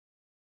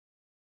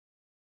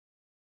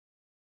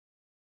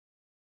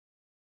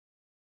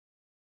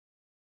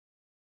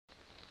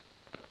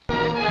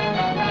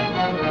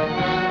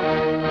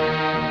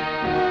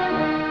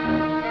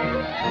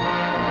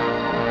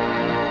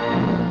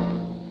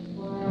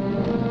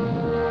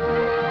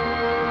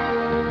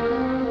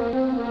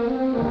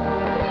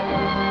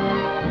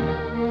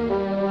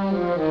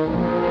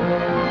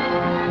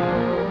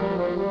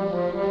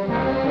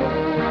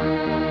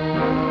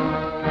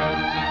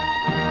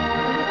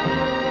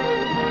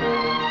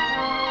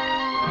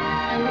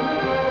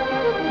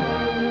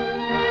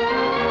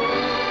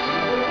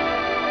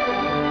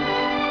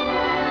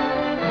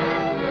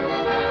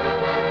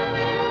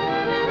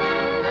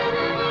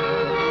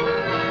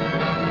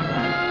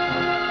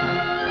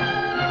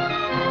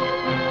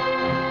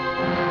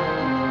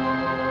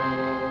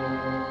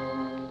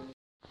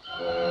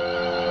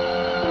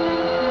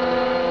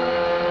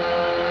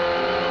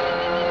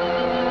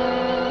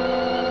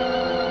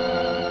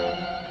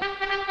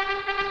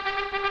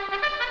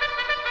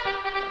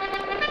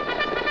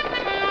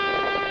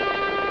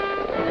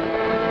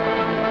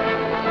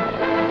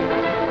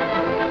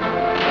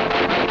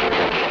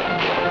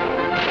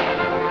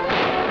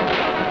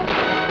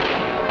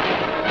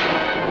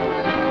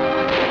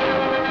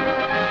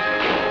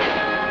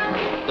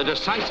the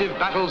decisive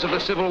battles of the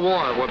Civil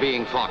War were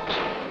being fought,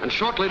 and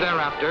shortly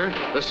thereafter,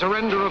 the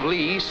surrender of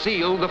Lee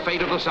sealed the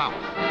fate of the South.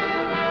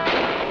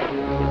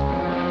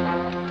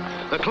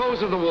 The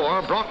close of the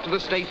war brought to the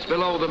states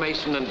below the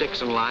Mason and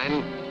Dixon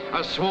line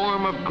a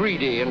swarm of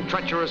greedy and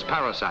treacherous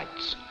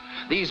parasites.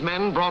 These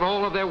men brought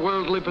all of their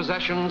worldly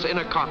possessions in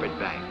a carpet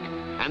bag,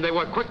 and they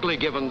were quickly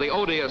given the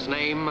odious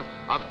name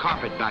of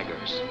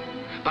carpetbaggers.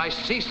 By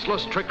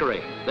ceaseless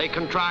trickery, they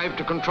contrived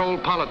to control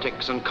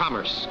politics and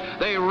commerce.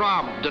 They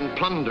robbed and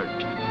plundered.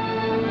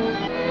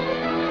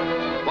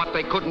 What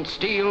they couldn't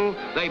steal,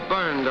 they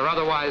burned or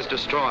otherwise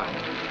destroyed.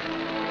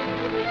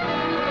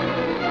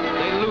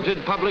 They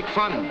looted public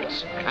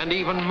funds and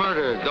even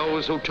murdered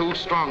those who too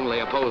strongly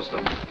opposed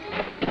them.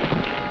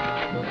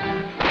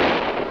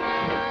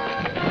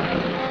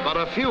 But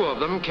a few of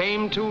them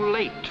came too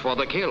late for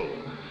the kill.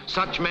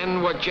 Such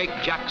men were Jake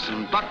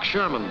Jackson, Buck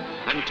Sherman,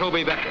 and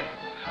Toby Becker.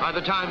 By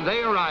the time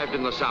they arrived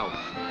in the South,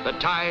 the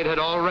tide had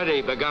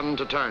already begun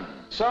to turn.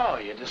 So,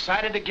 you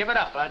decided to give it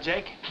up, huh,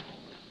 Jake?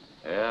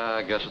 Yeah,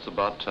 I guess it's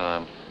about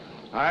time.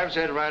 I've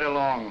said right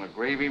along, the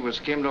gravy was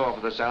skimmed off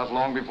of the South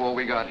long before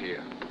we got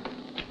here.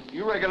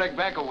 You recollect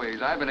back a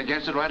ways. I've been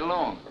against it right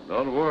along.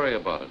 Don't worry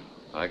about it.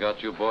 I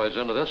got you boys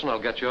into this, and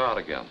I'll get you out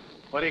again.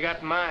 What do you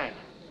got in mind?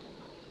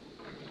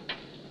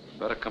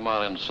 Better come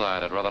on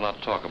inside. I'd rather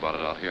not talk about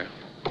it out here.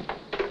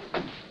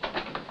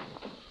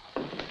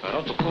 I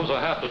don't suppose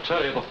I have to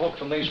tell you the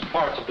folks in these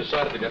parts have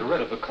decided to get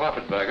rid of the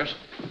carpetbaggers.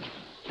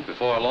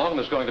 Before long,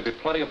 there's going to be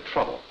plenty of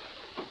trouble.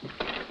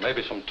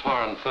 Maybe some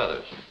tar and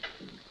feathers.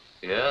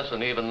 Yes,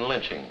 and even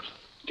lynchings.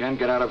 Can't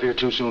get out of here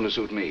too soon to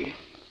suit me.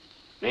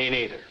 Me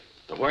neither.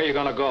 So where are you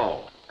gonna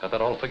go? Got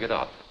that all figured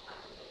out.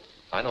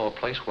 I know a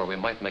place where we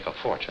might make a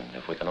fortune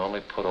if we can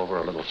only put over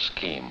a little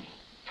scheme.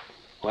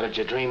 What did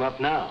you dream up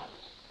now?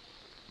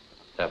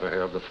 Ever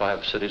hear of the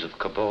 5 cities of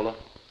Cabola?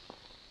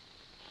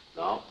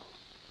 No.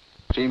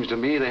 Seems to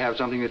me they have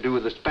something to do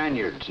with the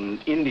Spaniards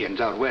and Indians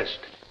out west.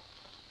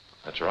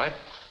 That's right.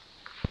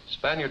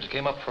 Spaniards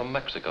came up from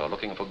Mexico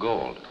looking for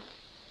gold.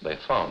 They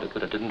found it,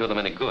 but it didn't do them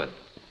any good.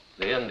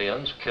 The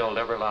Indians killed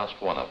every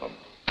last one of them.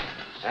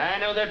 I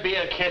knew there'd be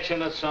a catch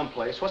in it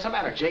someplace. What's the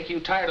matter, Jake? You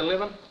tired of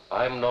living?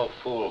 I'm no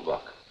fool,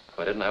 Buck. If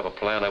I didn't have a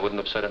plan, I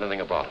wouldn't have said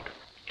anything about it.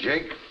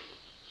 Jake,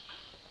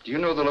 do you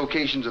know the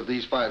locations of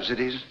these 5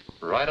 cities?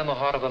 Right in the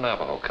heart of the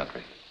Navajo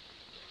country.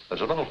 There's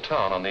a little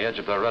town on the edge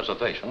of their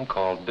reservation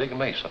called Big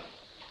Mesa.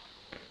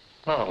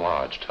 Not a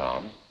large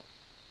town.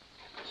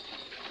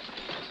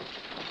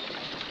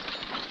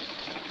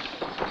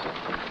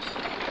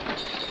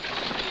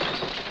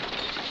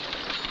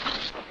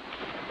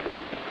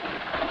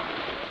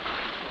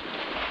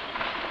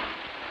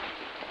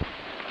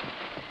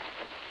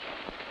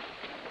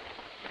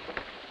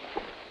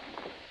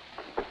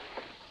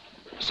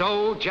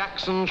 So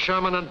Jackson,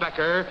 Sherman, and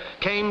Becker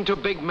came to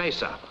Big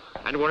Mesa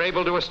and were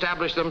able to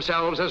establish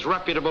themselves as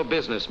reputable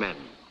businessmen.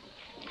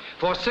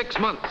 For 6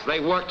 months, they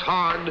worked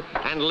hard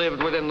and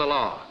lived within the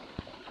law.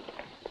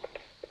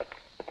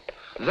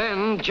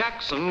 Then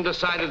Jackson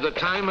decided the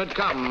time had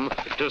come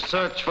to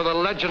search for the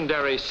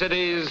legendary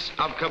cities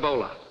of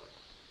Cabola.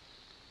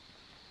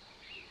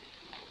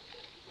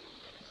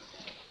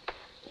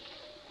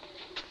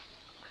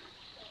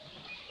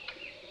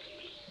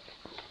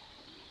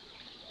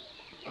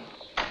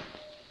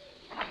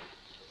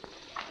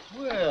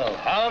 Well,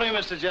 howdy,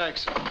 Mr.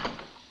 Jackson.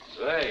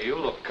 Say, you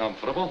look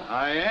comfortable.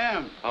 I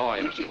am. How are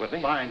you, Mr.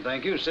 Whitney? Fine,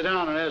 thank you. Sit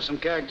down and have some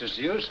cactus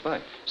juice.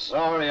 Thanks.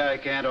 Sorry I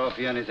can't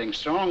offer you anything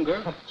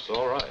stronger. It's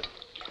all right.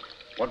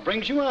 What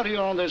brings you out here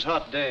on this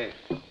hot day?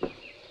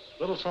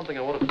 Little something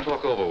I wanted to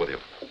talk over with you.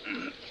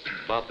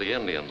 About the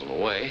Indians, in a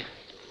way.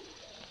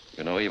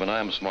 You know, even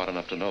I'm smart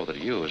enough to know that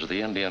you, as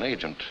the Indian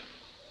agent,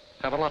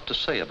 have a lot to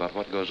say about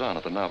what goes on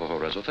at the Navajo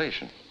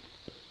reservation.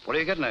 What are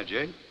you getting at,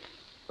 Jake?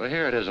 Well,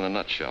 here it is in a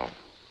nutshell.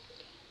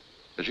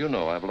 As you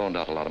know, I've loaned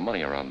out a lot of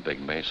money around Big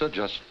Mesa,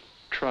 just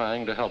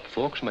trying to help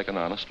folks make an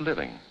honest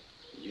living.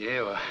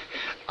 Yeah, well,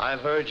 I've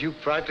heard you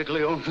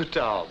practically own the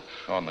town.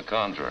 On the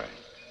contrary.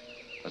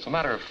 As a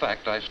matter of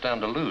fact, I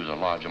stand to lose a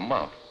large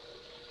amount.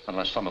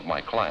 Unless some of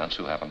my clients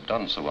who haven't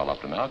done so well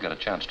up to now get a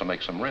chance to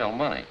make some real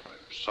money.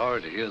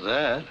 Sorry to hear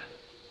that.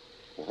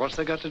 Well, what's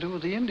that got to do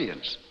with the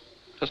Indians?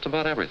 Just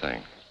about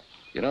everything.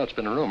 You know, it's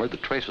been rumored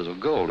that traces of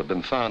gold have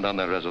been found on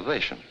their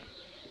reservation.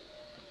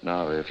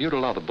 Now, if you'd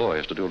allow the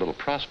boys to do a little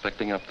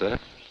prospecting up there,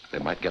 they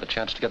might get a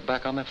chance to get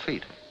back on their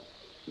feet.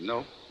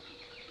 No.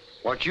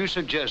 What you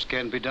suggest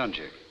can be done,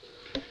 Jake.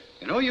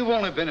 You know, you've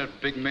only been at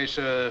Big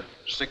Mesa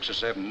 6 or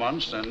 7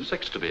 months, and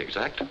 6 to be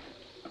exact.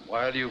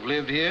 while you've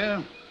lived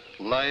here,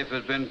 life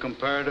has been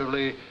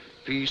comparatively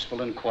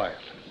peaceful and quiet.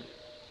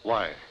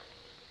 Why?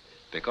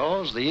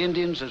 Because the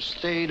Indians have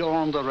stayed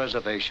on the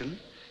reservation,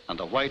 and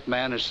the white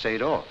man has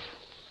stayed off.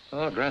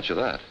 I'll grant you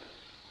that.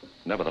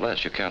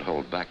 Nevertheless, you can't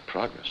hold back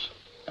progress.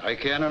 I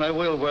can and I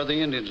will where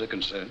the Indians are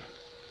concerned.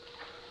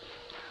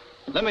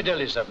 Let me tell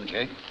you something,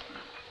 Jake.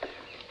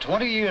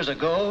 20 years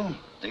ago,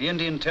 the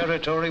Indian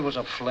territory was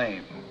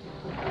aflame.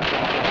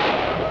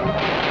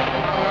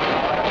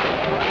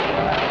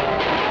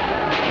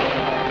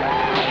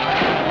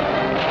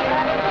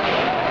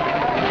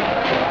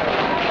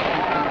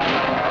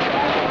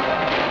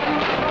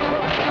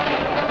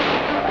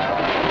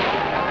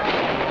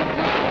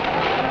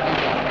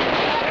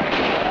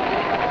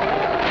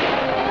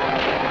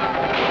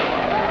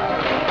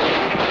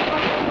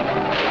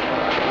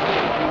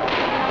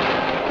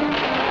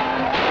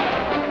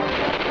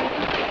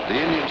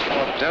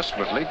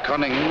 desperately,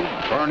 cunningly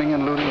burning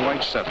and looting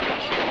white settlers.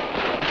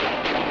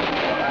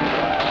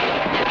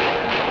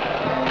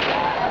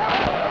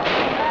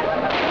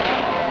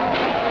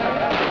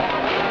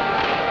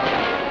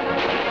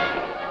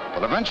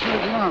 But eventually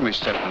the army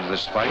stepped into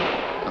this fight,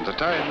 and the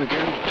tide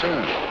began to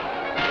turn.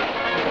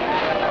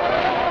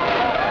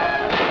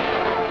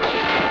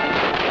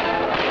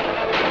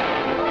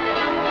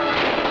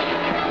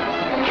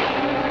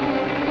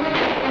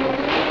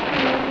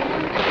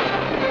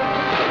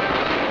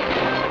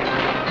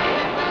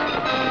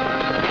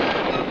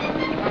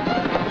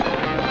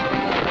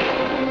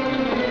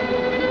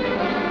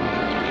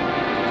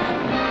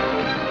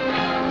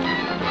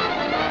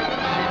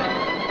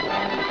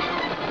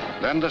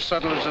 Then the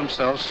settlers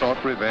themselves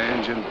sought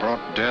revenge and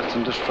brought death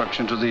and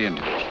destruction to the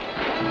Indians.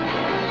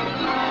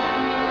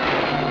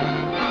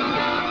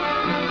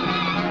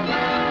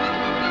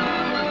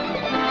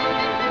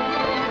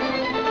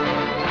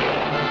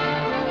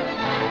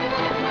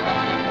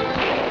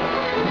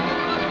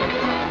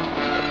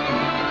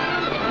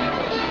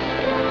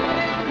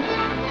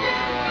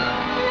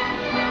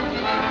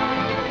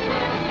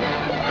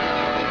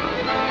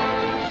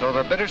 So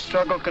the bitter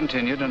struggle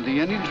continued, and the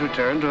Indians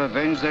returned to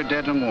avenge their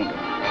dead and wounded.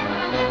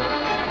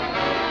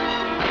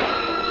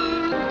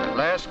 At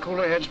last,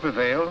 cooler heads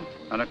prevailed,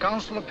 and a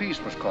council of peace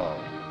was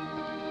called.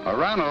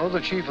 Arano, the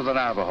chief of the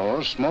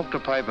Navajos, smoked a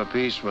pipe of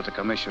peace with the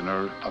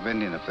commissioner of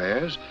Indian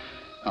Affairs,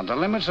 and the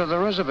limits of the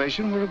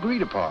reservation were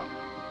agreed upon.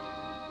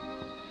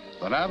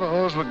 The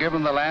Navajos were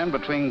given the land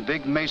between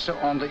Big Mesa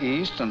on the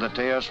east and the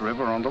Tejas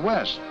River on the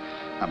west,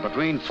 and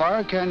between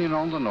Fire Canyon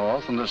on the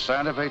north and the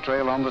Santa Fe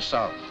Trail on the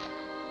south.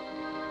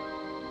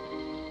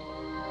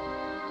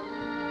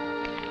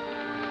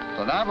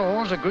 The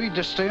Navajos agreed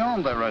to stay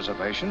on their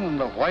reservation, and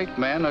the white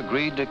men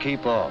agreed to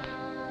keep off.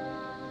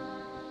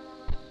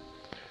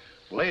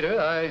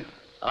 Later,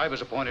 I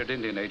was appointed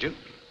Indian agent,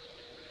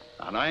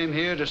 and I'm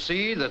here to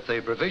see that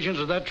the provisions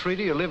of that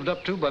treaty are lived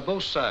up to by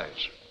both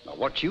sides. Now,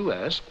 what you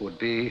ask would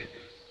be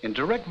in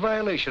direct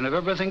violation of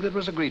everything that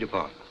was agreed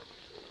upon.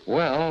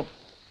 Well,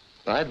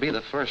 I'd be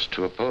the first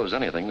to oppose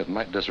anything that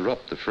might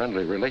disrupt the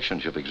friendly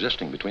relationship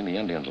existing between the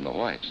Indians and the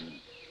whites.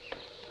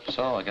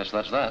 So I guess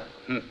that's that.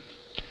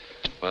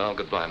 Well,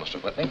 goodbye,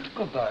 Mr. Whitney.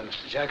 Goodbye,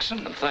 Mr.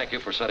 Jackson. And thank you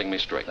for setting me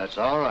straight. That's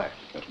all right.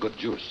 That's good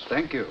juice.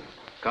 Thank you.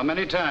 Come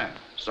anytime.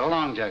 So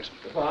long, Jackson.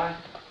 Goodbye.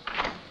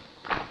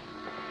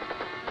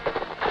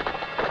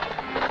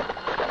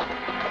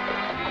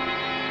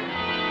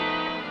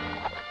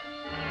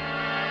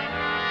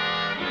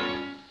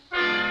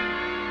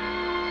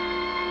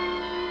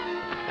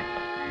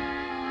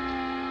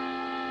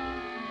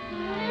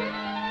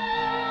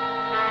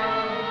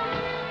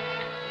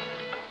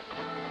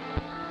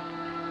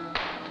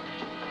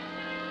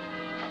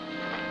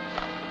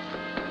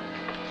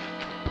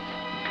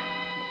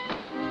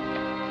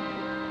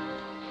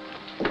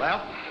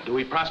 Well, do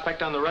we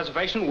prospect on the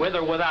reservation with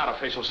or without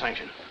official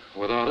sanction?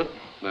 Without it,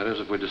 that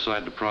is if we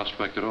decide to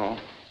prospect at all.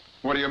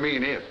 What do you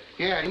mean, if?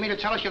 Yeah, you mean to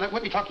tell us you let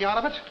Whitney talk you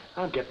out of it?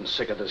 I'm getting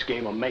sick of this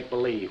game of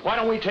make-believe. Why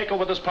don't we take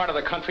over this part of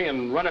the country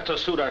and run it to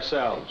suit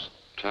ourselves?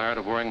 Tired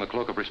of wearing the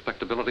cloak of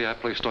respectability I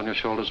placed on your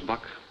shoulders,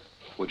 Buck?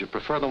 Would you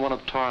prefer the one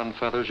of tar and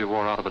feathers you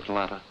wore out of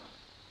Atlanta?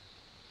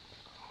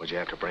 What'd you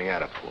have to bring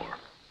that up for?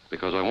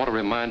 Because I want to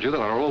remind you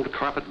that our old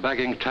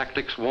carpet-bagging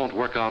tactics won't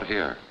work out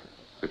here.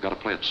 We've got to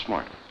play it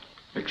smart.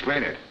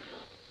 Explain it.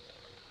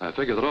 I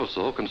figure that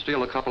Oso can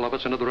steal a couple of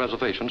us into the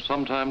reservation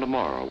sometime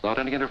tomorrow without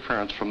any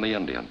interference from the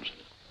Indians.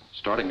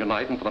 Starting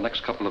tonight and for the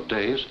next couple of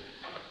days,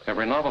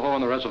 every Navajo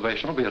on the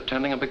reservation will be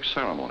attending a big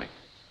ceremony.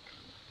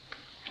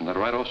 Isn't that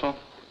right, Oso?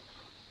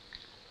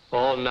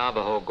 All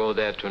Navajo go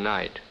there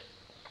tonight.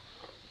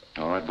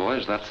 All right,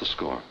 boys, that's the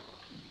score.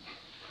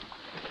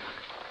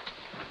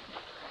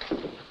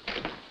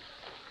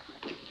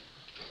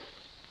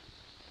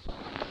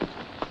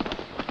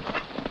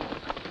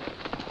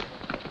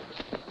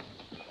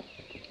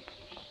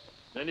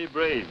 Many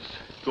braves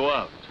go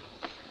out.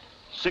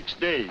 6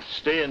 days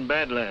stay in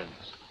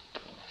Badlands.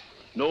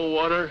 No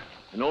water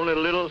and only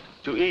little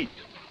to eat.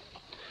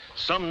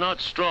 Some not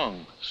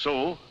strong,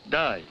 so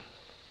die.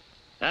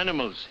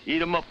 Animals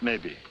eat 'em up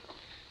maybe.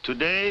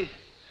 Today,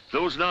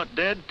 those not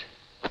dead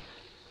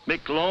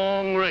make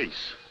long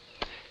race.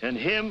 And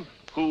him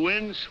who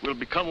wins will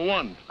become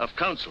one of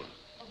council.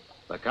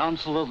 The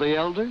Council of the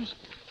Elders?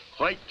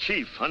 White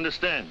chief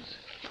understands.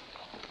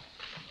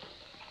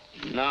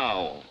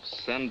 Now,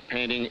 sun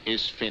painting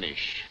is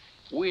finished.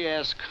 We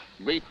ask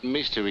Great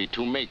Mystery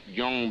to make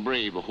young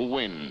brave who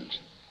wins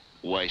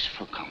wise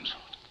for council.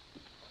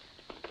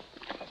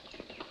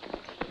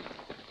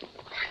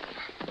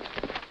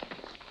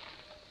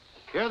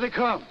 Here they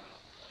come.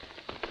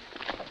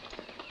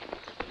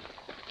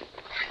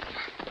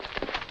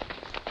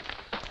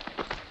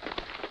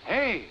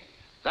 Hey,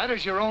 that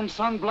is your own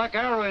son, Black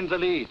Arrow, in the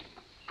lead.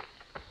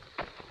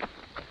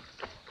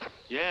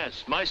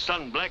 Yes, my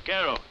son, Black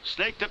Arrow,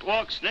 snake that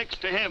walks next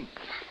to him.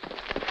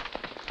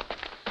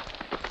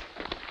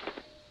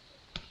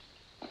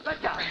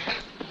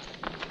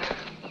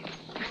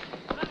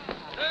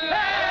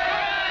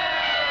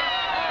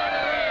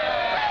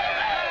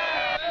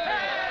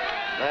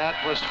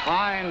 harvest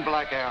fine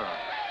black arrow.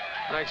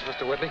 Thanks,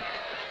 Mr. Whitley.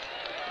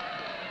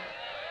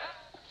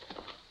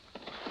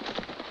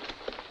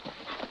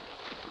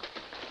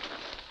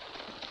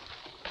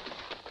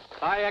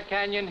 Fire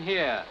Canyon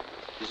here.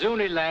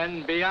 Zuni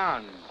land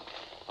beyond.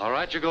 All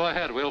right, you go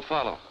ahead. We'll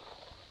follow.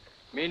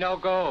 Me no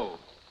go.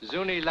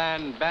 Zuni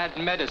land bad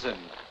medicine.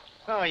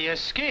 Oh, you're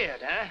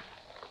scared, huh?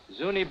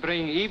 Zuni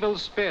bring evil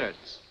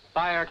spirits.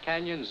 Fire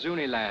Canyon,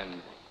 Zuni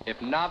land.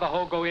 If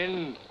Navajo go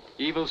in,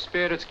 evil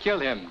spirits kill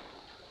him.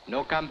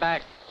 No come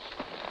back.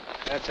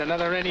 That's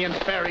another Indian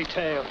fairy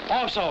tale.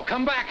 Also,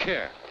 come back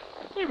here.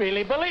 He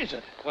really believes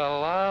it.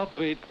 Well, I'll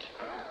be...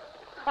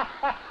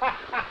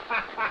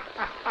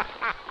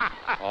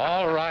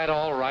 All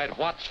right.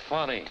 What's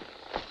funny?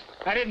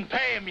 I didn't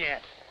pay him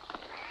yet.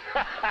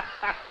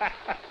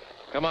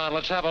 Come on,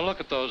 let's have a look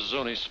at those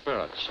Zuni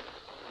spirits.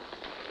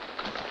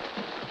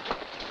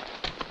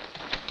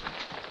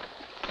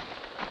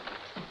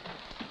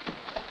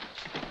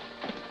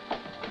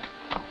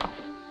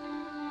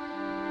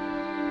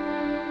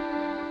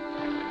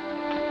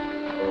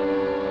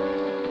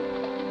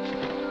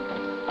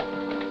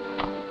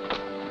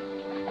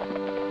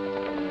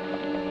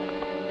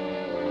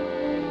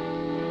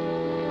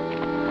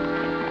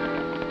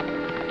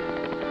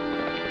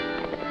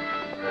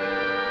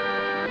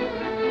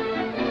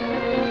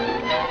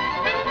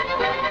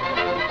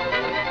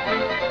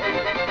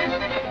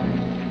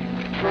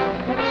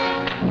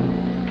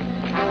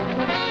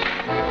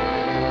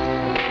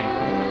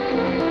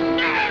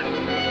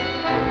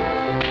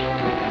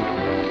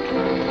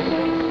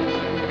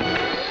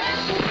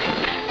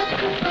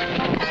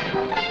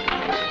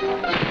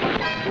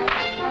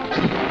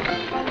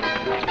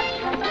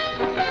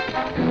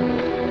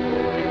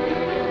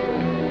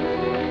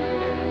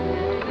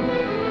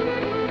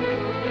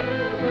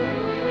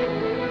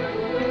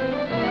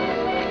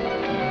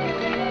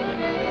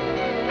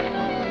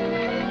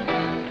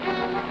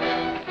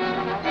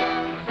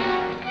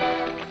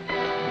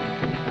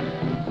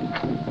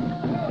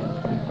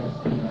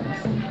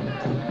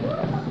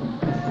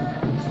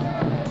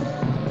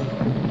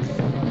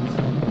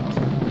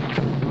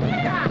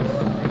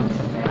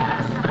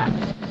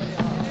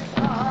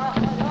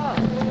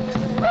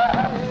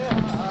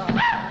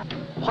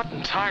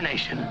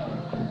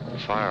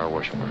 Fire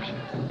worshippers.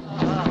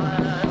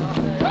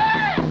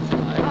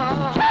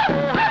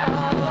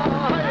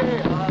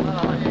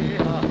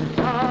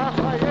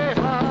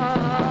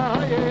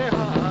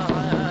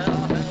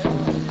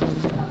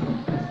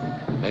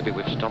 Maybe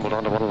we've stumbled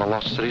onto one of the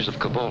lost cities of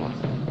Kabola.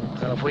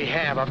 Well, if we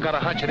have, I've got a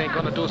hunch it ain't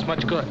gonna do us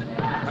much good.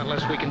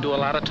 Unless we can do a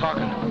lot of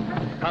talking.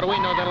 How do we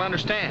know they'll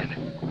understand?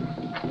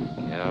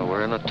 Yeah,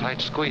 we're in a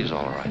tight squeeze,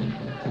 all right.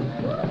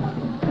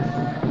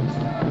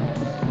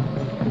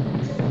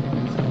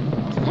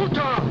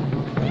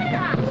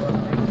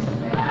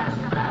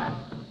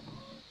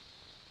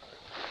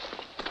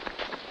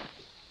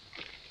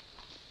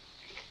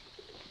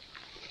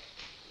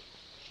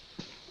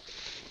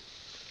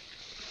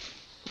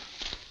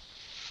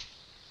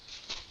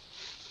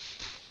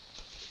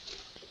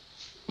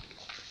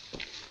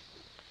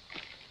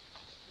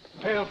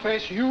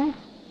 Paleface, you?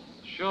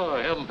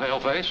 Sure, him,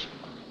 Paleface.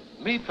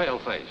 Me,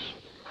 Paleface.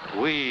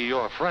 We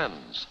your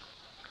friends.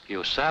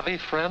 You savvy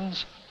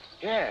friends?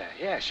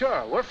 Yeah,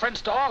 sure. We're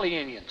friends to all the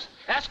Indians.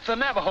 Ask the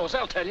Navajos,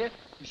 they'll tell you.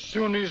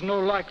 Zuni's no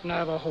like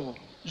Navajo.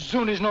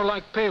 Zuni's no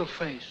like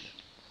Paleface.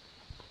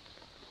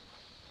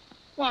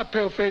 Why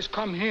Paleface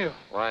come here?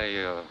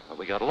 Why,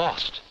 we got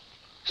lost.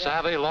 Yeah.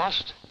 Savvy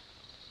lost?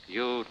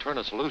 You turn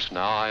us loose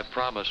now, I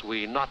promise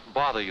we not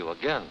bother you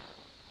again.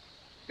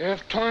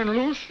 If turn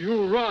loose,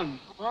 you run.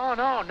 Oh,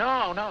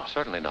 no.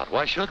 Certainly not.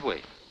 Why should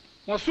we?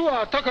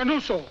 Masua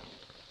Takanuso.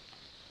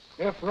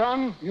 If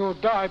run, you'll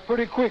die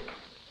pretty quick.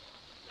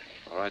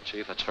 All right,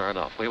 Chief, that's fair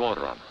enough. We won't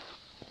run.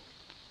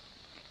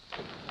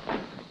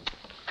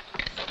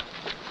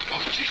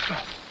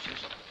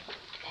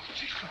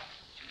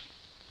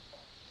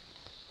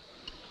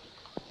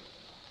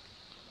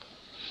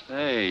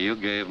 Say, you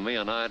gave me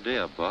an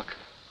idea, Buck.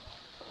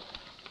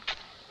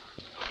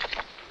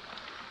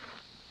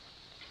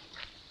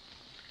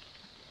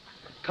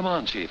 Come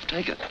on, Chief,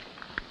 take it.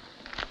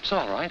 It's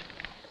all right.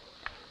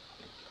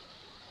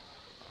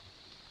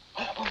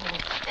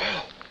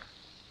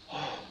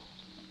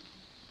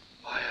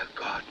 Fire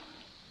God.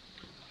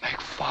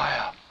 Make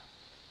fire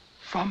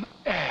from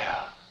air.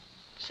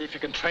 See if you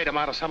can trade them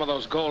out of some of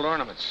those gold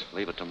ornaments.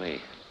 Leave it to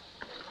me.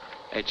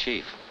 Hey,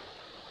 Chief,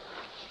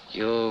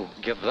 you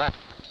give that.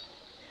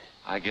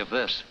 I give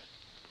this.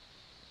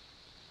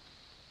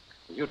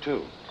 You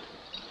too.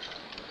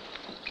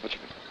 What you...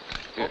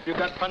 Here. Hope you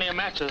got plenty of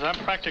matches. I'm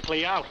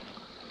practically out.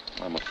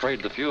 I'm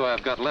afraid the few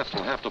I've got left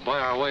will have to buy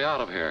our way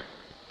out of here.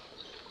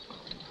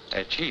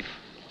 Hey, Chief,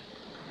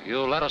 you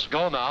let us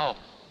go now.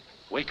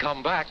 We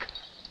come back.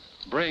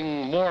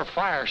 Bring more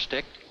fire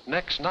stick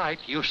next night.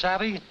 You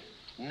savvy?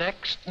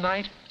 Next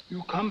night?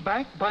 You come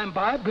back by and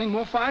by, bring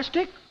more fire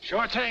stick?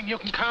 Sure thing. You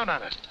can count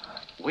on it.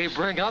 We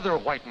bring other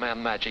white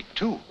man magic,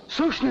 too.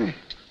 Sushni.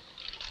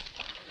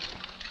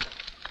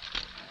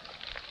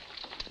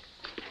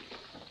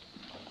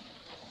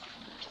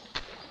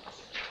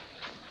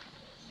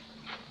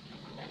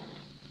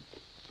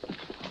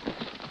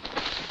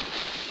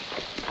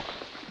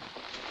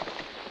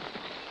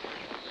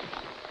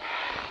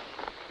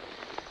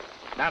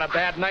 Not a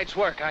bad night's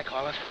work, I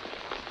call it.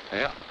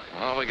 Yeah.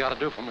 All we got to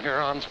do from here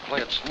on is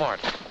play it smart.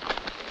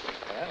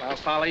 Well, I'll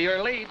follow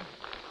your lead.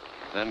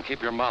 Then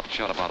keep your mouth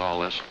shut about all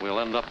this. We'll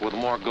end up with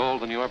more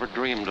gold than you ever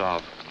dreamed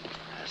of.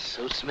 That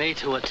suits me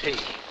to a T.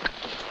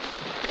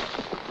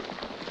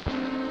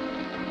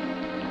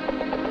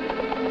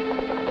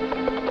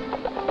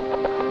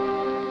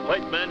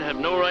 White men have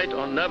no right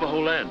on Navajo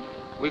land.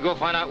 We go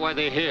find out why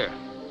they're here.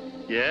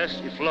 Yes,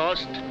 if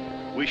lost,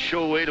 we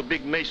show way to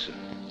Big Mesa.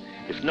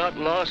 If not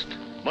lost,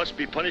 must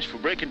be punished for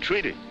breaking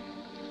treaty.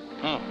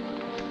 Huh.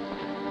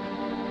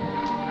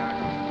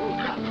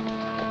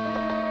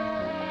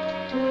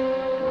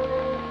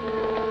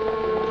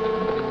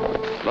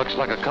 Looks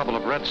like a couple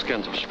of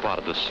redskins have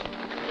spotted us.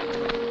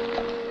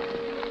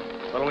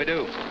 What'll we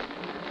do?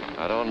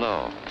 I don't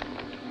know,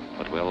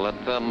 but we'll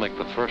let them make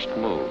the first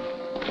move.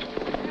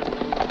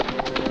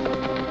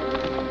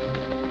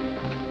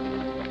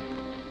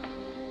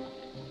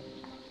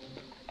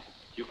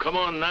 You come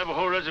on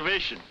Navajo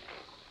reservation.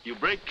 You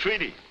break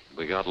treaty.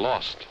 We got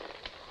lost.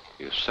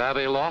 You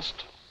savvy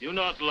lost? You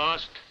not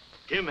lost.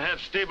 Him have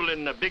stable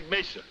in Big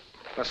Mesa.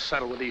 Let's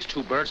settle with these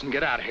two birds and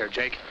get out of here,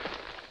 Jake.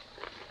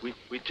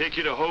 We take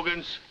you to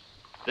Hogan's,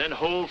 then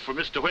hold for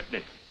Mr.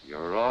 Whitney.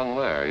 You're wrong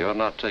there. You're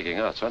not taking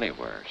us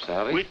anywhere,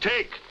 savvy? We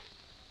take.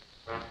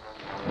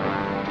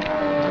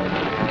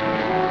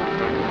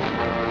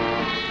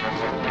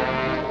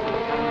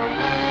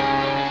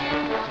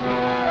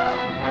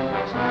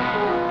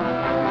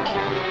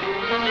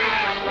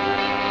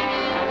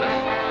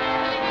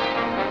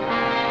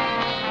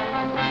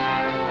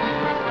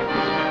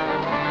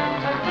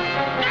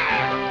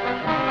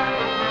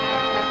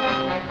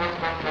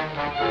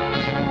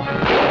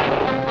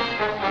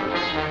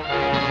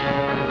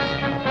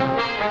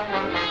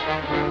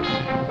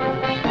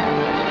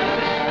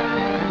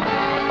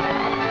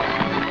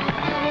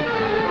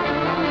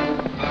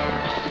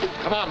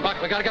 Come on,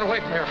 Buck. We gotta get away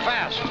from here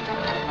fast.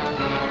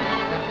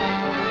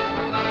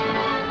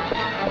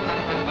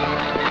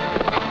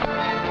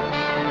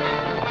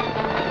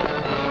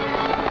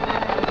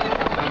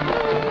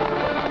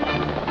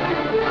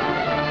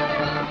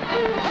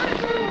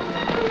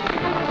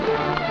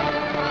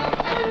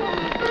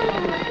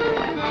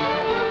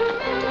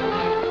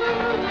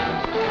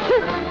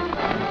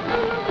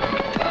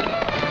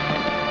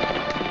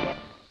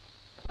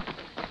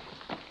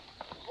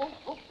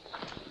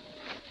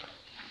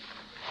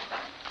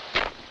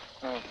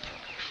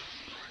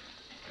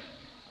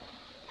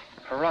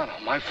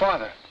 My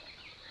father.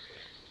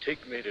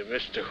 Take me to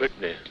Mr.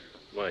 Whitney,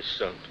 my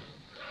son.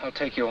 I'll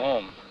take you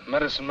home.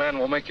 Medicine man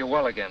will make you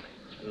well again.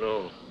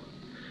 No,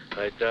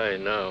 I die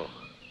now.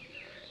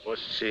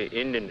 Must see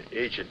Indian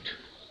agent.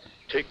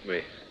 Take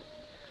me.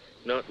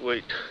 Not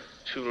wait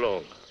too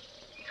long.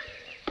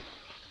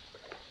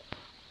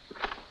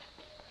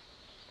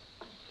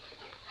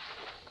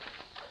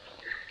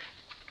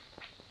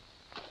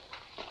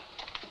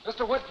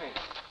 Mr. Whitney!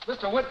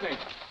 Mr. Whitney!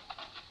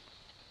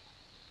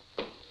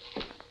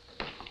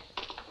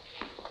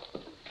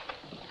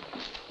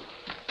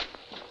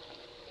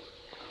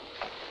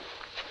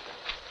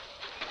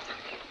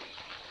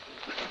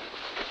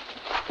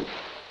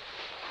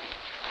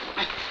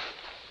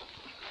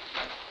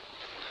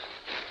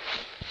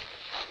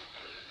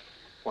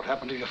 What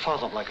happened to your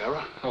father, Black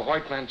Arrow? A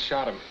white man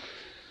shot him.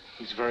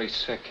 He's very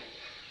sick.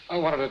 I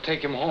wanted to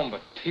take him home,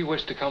 but he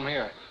wished to come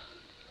here.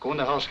 Go in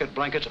the house, get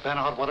blankets, a pan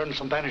of hot water, and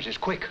some bandages,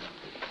 quick.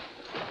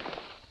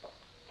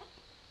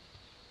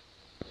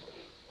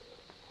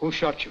 Who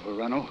shot you,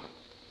 Arano?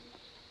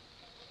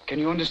 Can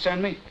you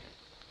understand me?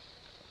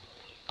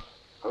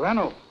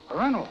 Arano!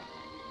 Arano!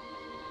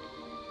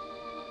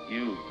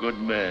 You good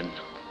man.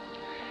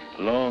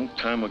 Long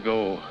time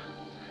ago,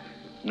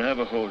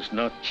 Navajos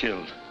not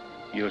killed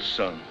your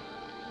son.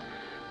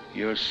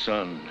 Your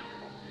son.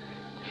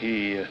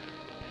 He...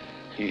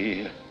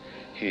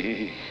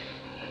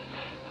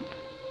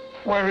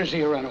 Where is he,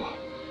 Arano?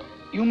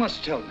 You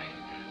must tell me.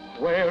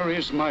 Where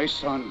is my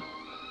son?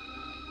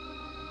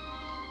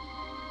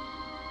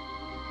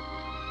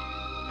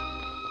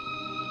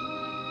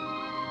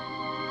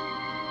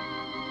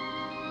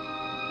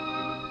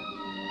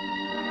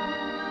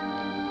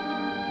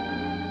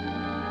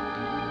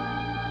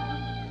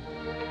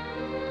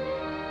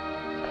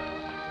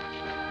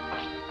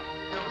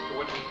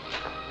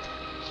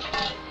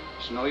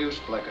 It's no use,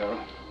 Black Arrow.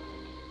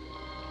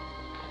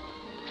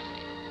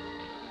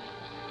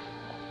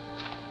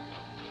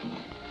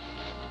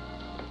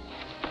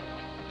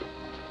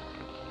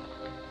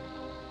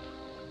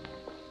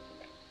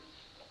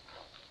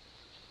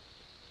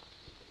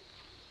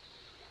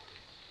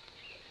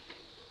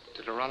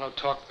 Did Arano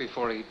talk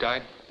before he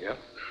died? Yep.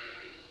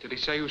 Did he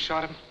say who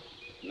shot him?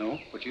 No,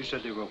 but you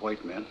said they were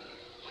white men.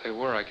 They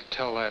were, I could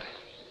tell that.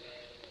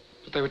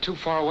 But they were too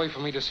far away for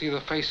me to see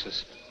the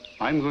faces.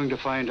 I'm going to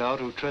find out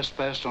who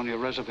trespassed on your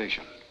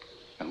reservation.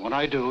 And when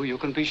I do, you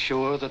can be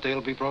sure that they'll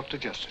be brought to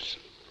justice.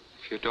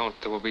 If you don't,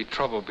 there will be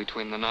trouble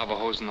between the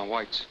Navajos and the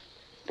whites.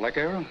 Black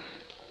Arrow,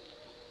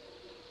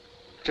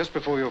 just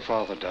before your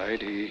father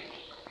died,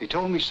 he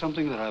told me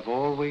something that I've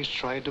always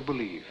tried to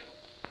believe.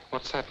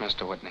 What's that,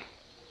 Mr. Whitney?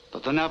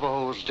 That the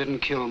Navajos didn't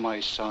kill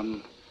my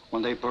son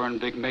when they burned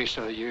Big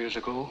Mesa years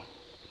ago.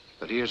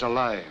 That he is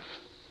alive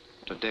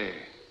today.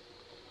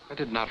 I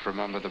did not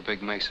remember the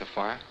Big Mesa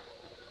fire.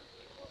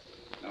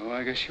 No,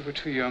 I guess you were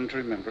too young to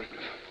remember it.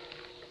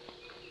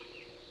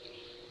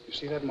 You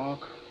see that mark?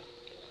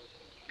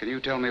 Can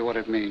you tell me what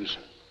it means?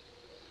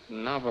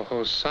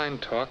 Navajo's sign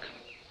talk.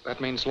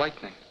 That means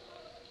lightning.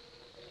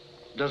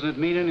 Doesn't it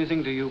mean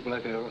anything to you,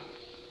 Black Arrow?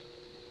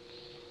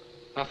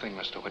 Nothing,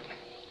 Mr. Whitney.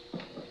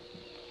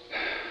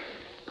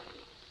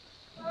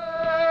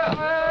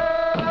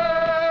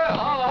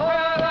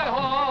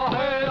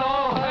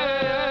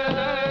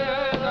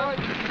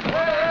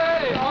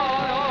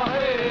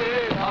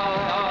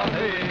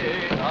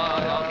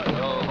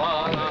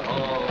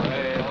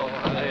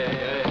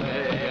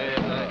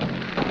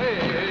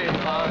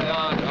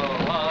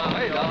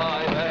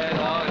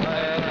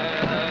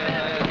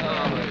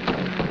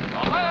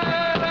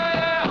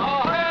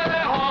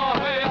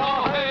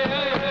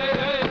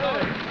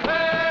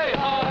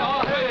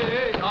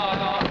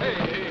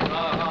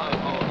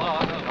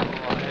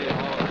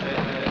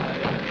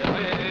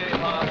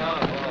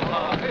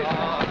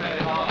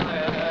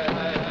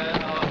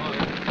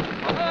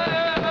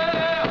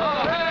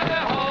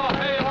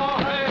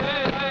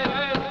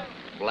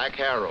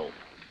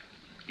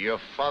 Your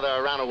father,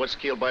 Arano, was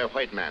killed by a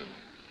white man.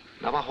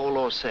 Navajo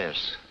law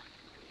says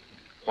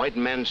white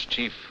man's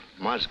chief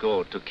must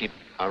go to keep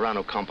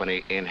Arano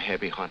company in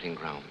heavy hunting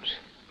grounds.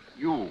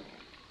 You,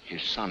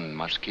 his son,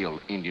 must kill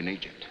Indian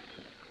agent.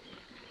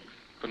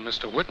 But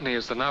Mr. Whitney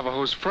is the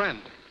Navajo's friend.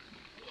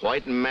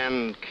 White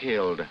man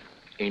killed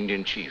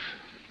Indian chief.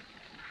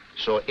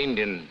 So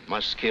Indian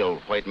must kill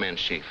white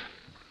man's chief.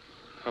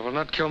 I will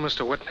not kill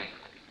Mr. Whitney.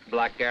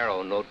 Black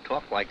Arrow, no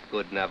talk like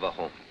good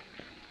Navajo.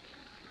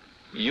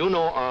 You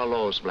know our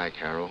laws, Black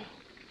Arrow.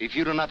 If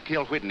you do not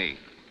kill Whitney,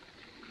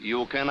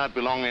 you cannot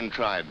belong in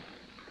tribe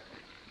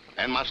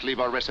and must leave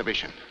our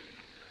reservation.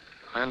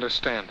 I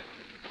understand.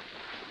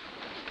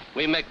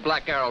 We make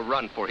Black Arrow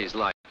run for his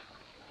life.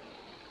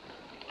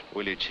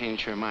 Will you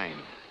change your mind?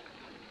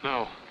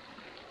 No.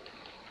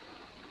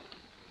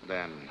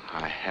 Then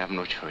I have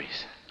no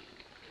choice.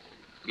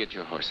 Get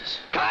your horses.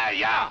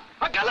 Kalaya!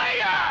 A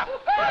Kalaya!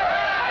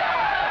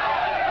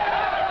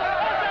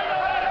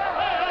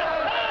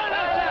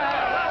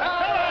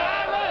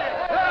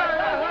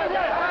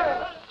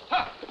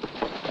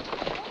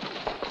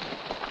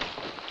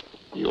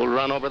 You'll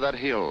run over that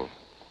hill.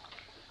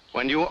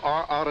 When you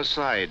are out of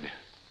sight,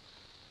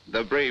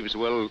 the braves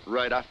will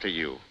ride after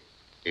you.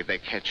 If they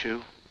catch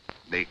you,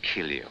 they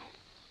kill you.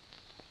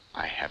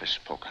 I have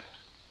spoken.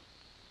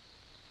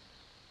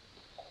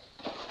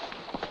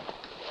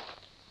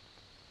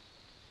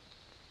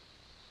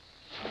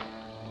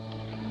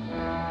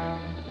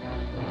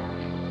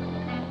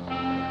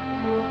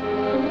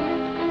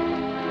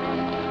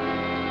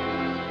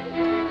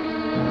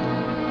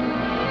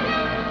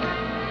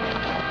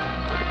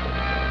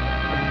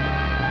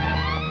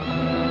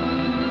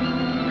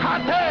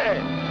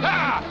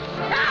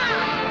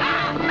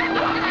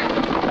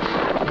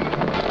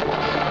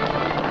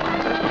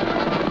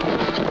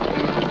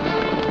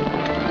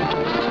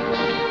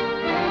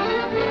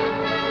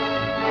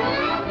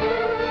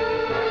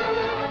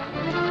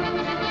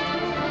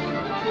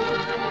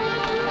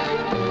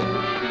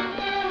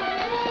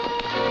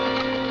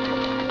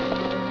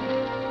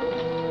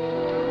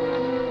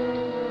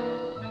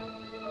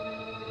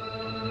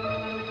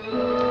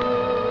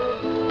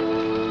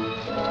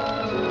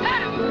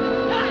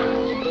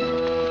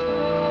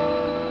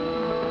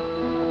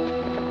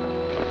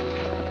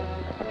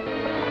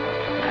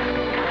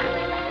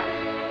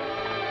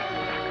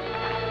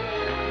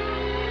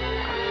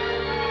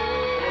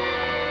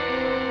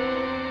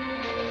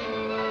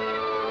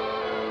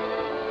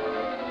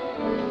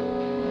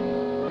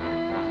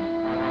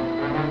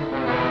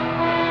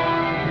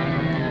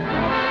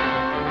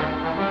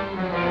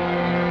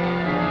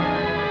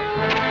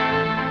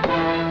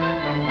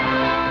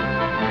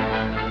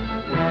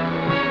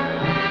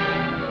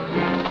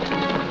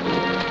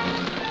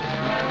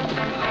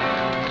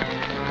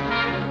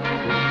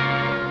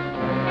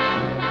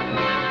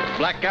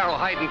 Black Arrow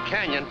hiding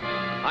canyon.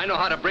 I know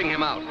how to bring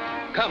him out.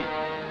 Come,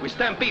 we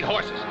stampede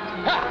horses.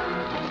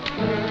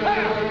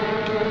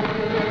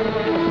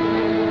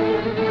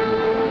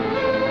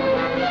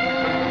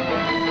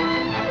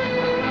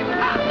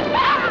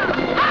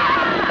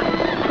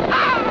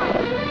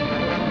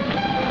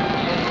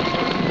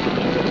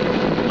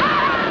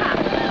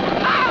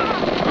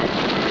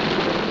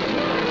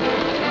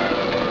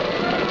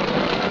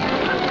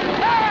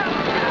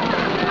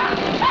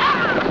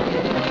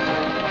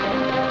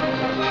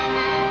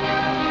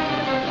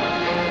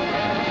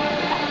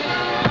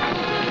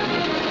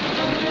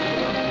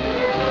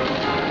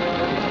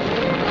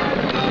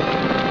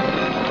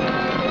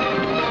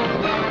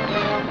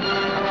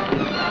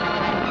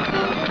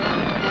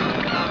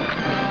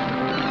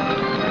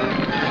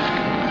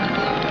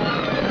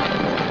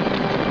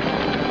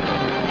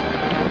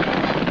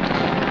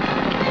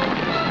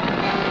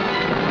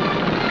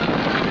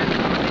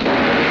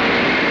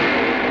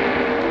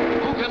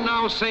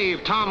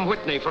 save Tom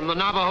Whitney from the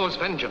Navajo's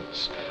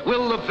vengeance?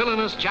 Will the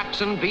villainous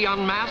Jackson be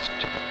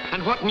unmasked?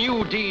 And what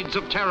new deeds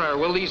of terror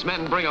will these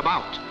men bring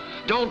about?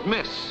 Don't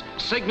miss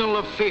Signal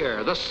of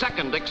Fear, the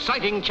second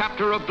exciting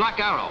chapter of Black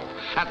Arrow,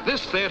 at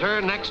this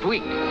theater next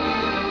week.